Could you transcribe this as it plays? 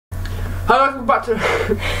Hello, welcome back to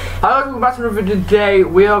another video today.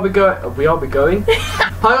 Hello,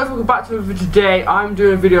 welcome back to another video today. I'm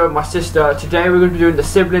doing a video with my sister. Today we're going to be doing the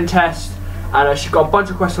sibling test, and she's got a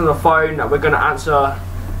bunch of questions on the phone that we're going to answer.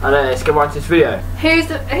 And let's get right into this video. Who is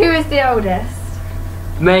the oldest?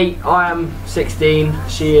 Me, I am 16.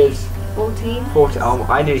 She is 14. 14. Oh,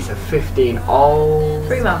 I nearly said 15. Oh.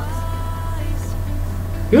 3 months.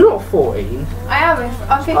 You're not 14. I am.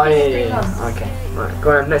 I'm 15 in 3 months. Okay. Right.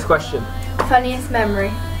 Go on. Next question. Funniest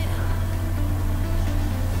memory.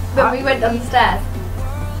 When we went downstairs.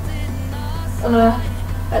 On a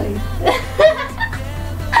belly.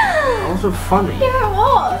 That wasn't funny. Yeah, it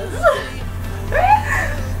was.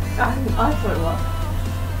 I thought it was.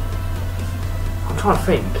 I'm trying to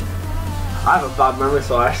think. I have a bad memory,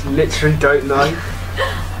 so I actually literally don't know.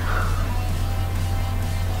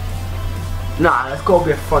 Nah, there's got to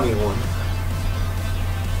be a funny one.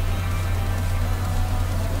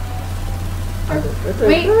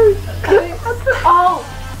 Oh,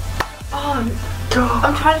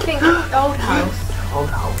 I'm trying to think. Old house. Old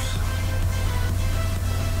house.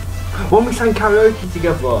 When we sang karaoke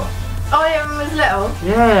together. Oh yeah, when I was little.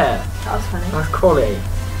 Yeah. That was funny. That's quality.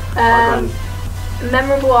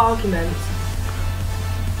 Memorable arguments.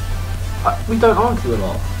 We don't argue a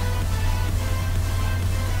lot.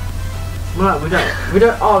 No, we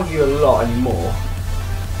don't argue a lot anymore.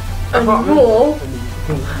 Anymore?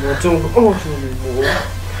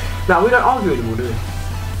 No, we don't argue anymore, do we?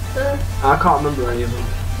 I can't remember any of them.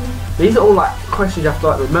 These are all like questions you have to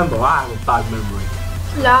like remember. I have a bad memory.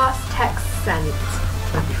 Last text sent.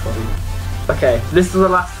 That'd be funny. Okay, this is the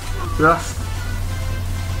last.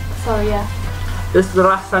 Sorry, yeah. This is the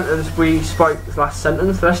last sentence we spoke. Last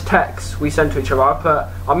text we sent to each other. I put,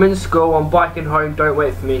 I'm in school, I'm biking home, don't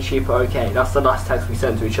wait for me. She put, okay. That's the last text we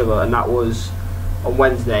sent to each other, and that was on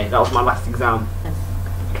Wednesday. That was my last exam.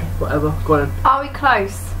 Okay, whatever. Go on. Are we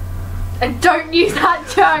close? And don't use that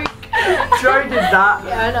joke. Joe did that.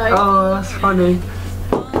 Yeah, I know. Oh, that's funny.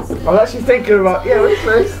 I was actually thinking about, yeah, we're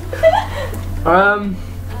close.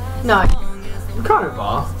 No. We kind of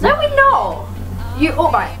are. No, we're not. You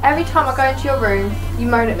alright? Every time I go into your room, you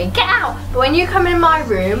moan at me, get out. But when you come in my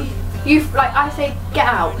room, I say, get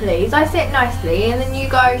out, please. I say it nicely, and then you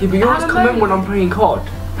go. Yeah, but you always come in when I'm playing COD.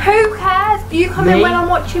 Who cares? You come in when I'm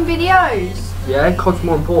watching videos. Yeah, COD's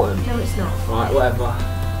more important. No, it's not. Alright, whatever.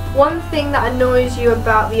 One thing that annoys you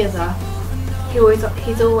about the other,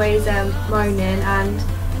 he's always moaning and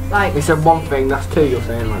like. He said one thing. That's two you're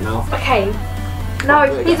saying right now. Okay. No,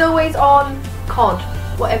 he's always on COD,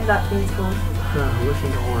 whatever that thing's called. What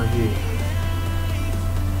think I want to do?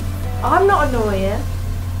 I'm not annoying.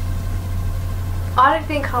 I don't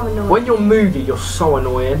think I'm annoying. When you're moody, you're so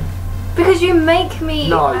annoying. Because you make me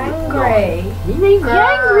angry. You make me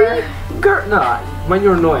angry? No, when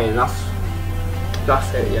you're annoying,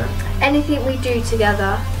 that's it, yeah. Anything we do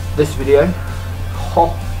together. This video.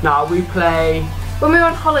 Now we play. When we're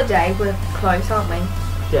on holiday, we're close, aren't we?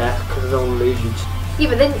 Yeah, because I don't want to lose you. Yeah,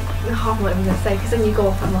 but then, I'm not even going to say, because then you go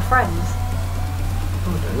off with my friends.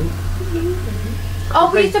 Oh,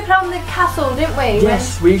 we used to play on the castle, didn't we?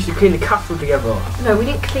 Yes, we used to clean the castle together. No, we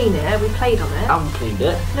didn't clean it, we played on it. I haven't cleaned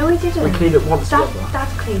it. No, we didn't. We cleaned it once together. Dad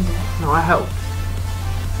cleaned it. No, I helped.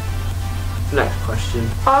 Next question.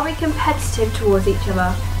 Are we competitive towards each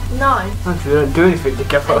other? No. Actually, we don't do anything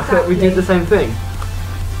together. Exactly. We did the same thing.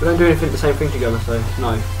 We don't do anything the same thing together, so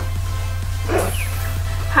no.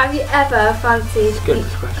 Have you ever fancied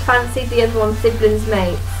the other one's siblings'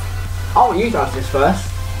 mates? I want you to answer this first.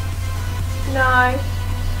 No.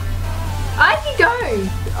 You don't.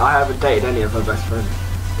 I haven't dated any of her best friends.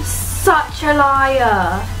 Such a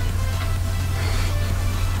liar.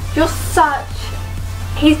 You're such.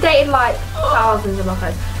 He's dated like thousands of my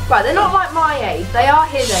friends. Right, they're not like my age. They are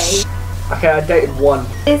his age. Okay, I dated one.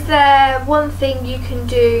 Is there one thing you can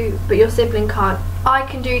do but your sibling can't? I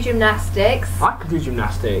can do gymnastics. I could do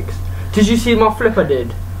gymnastics. Did you see my flip I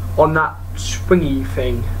did on that springy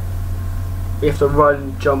thing? You have to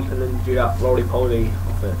run, jump, and then do that roly-poly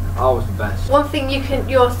off it. I was the best. One thing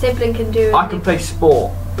your sibling can do. I can play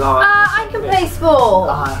sport. I can play sport.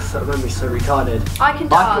 That made me so retarded. I can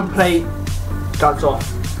dance. I can play dance off.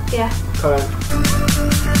 Yeah. Come on.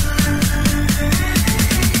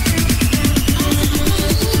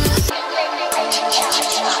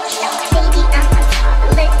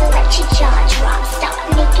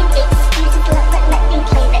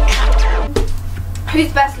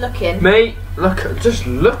 Who's best looking? Me. Just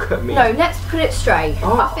look at me. No, let's put it straight.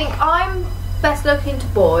 Oh. I think I'm best looking to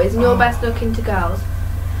boys and you're best looking to girls.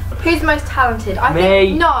 Who's most talented? I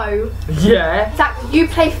think no. Yeah. Exactly. You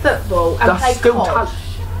play football and play COD.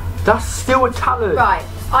 That's still a talent. Right.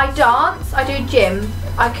 I dance, I do gym,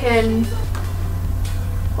 I can...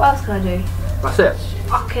 What else can I do? That's it.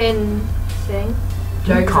 I can sing.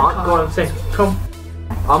 You can't. Go on and sing. Come.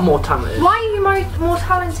 I'm more talented. Why are you more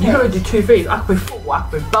talented? You gotta do two things. I can play football, I can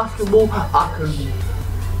play basketball, I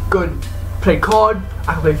can go and play COD,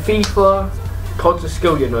 I can play FIFA. COD's a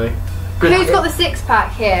skill, you know. Good. Who's got the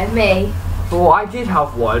six-pack here? Me. Well, I did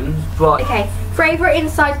have one, but... Okay, favourite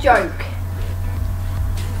inside joke?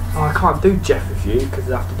 Oh, I can't do Jeff with you,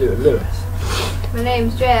 because I have to do it with Lewis. My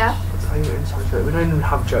name's Jeff. Favourite inside joke? We don't even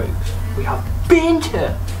have jokes. We have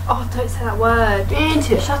banter. Oh, don't say that word.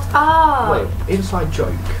 Banter. Shut up. Wait, inside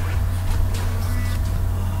joke.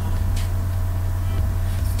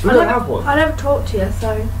 We don't have one. I never talk to you,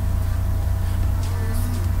 so...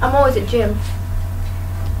 I'm always at gym.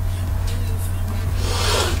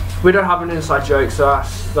 We don't have an inside joke, so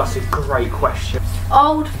that's a great question.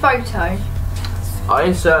 Old photo. I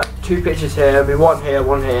insert two pictures here, there'll be one here,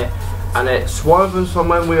 and it's one of them's from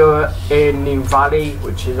when we were in New Valley,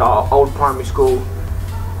 which is our old primary school,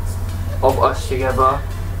 of us together,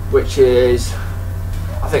 which is,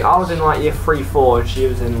 I think I was in like year 3, 4, and she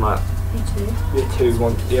was in like year 2,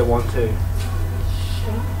 year 1, 2.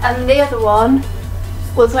 And the other one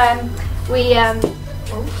was when we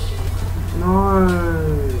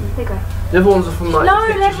No. There you go. The other ones are from like No,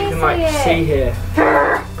 the let pictures you me can like see see here.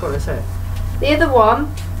 Go on, let's say it. The other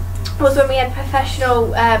one was when we had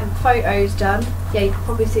professional photos done. Yeah, you can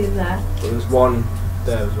probably see them there. There was one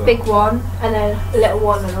there as well. Big one, and then a little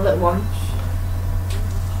one and a little one.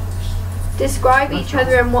 Describe each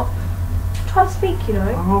other in what... Try to speak, you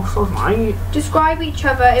know. Oh, so mate. Describe each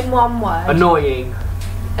other in one word. Annoying.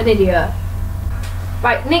 An idiot.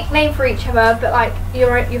 Right, nickname for each other, but like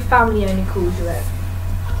your family only calls you it.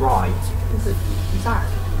 Right. Zach.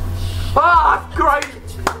 Ah, great!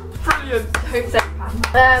 Brilliant!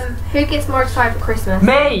 Who gets more excited for Christmas?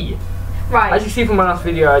 Me! Right. As you see from my last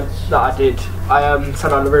video that I did, I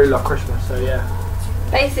said I really love Christmas, so yeah.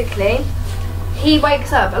 Basically, he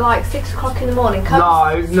wakes up at like 6 o'clock in the morning,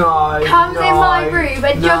 comes in my room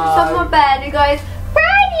and jumps on my bed and goes,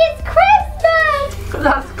 Brady, it's Christmas!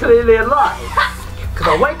 That's clearly a lie. Because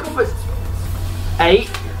I wake up at 8.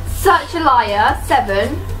 Such a liar.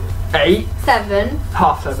 7. 8. 7.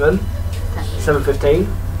 Half 7. 7:15.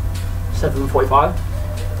 7:45.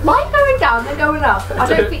 Why are you going down? They're going up. I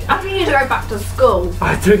think you need to go back to school.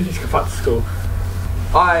 I do need to go back to school.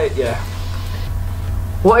 Yeah.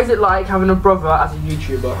 What is it like having a brother as a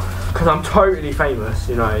YouTuber? Because I'm totally famous,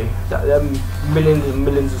 you know. Them millions and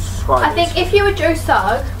millions of subscribers. I think if you were Joe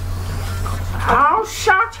Sugg... Oh,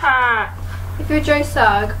 shut up! If you were Joe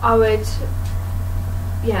Sugg, I would...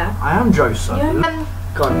 Yeah. I am Joe Sugg. Yeah.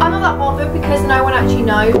 Go on. I'm not that bothered because no one actually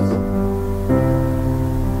knows.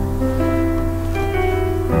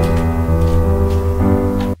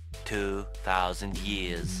 2,000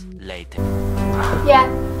 years later. Yeah,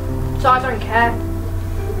 so I don't care.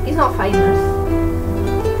 He's not famous.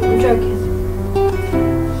 I'm joking.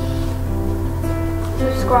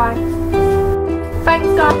 Subscribe. Thanks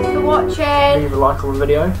guys for watching. Leave a like on the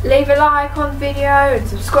video. Leave a like on the video and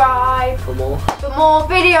subscribe For more. for more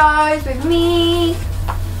videos with me.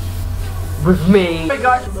 Hey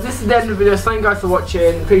guys, this is the end of the video. Thank you guys for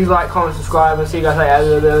watching. Please like, comment, subscribe, and see you guys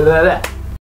later.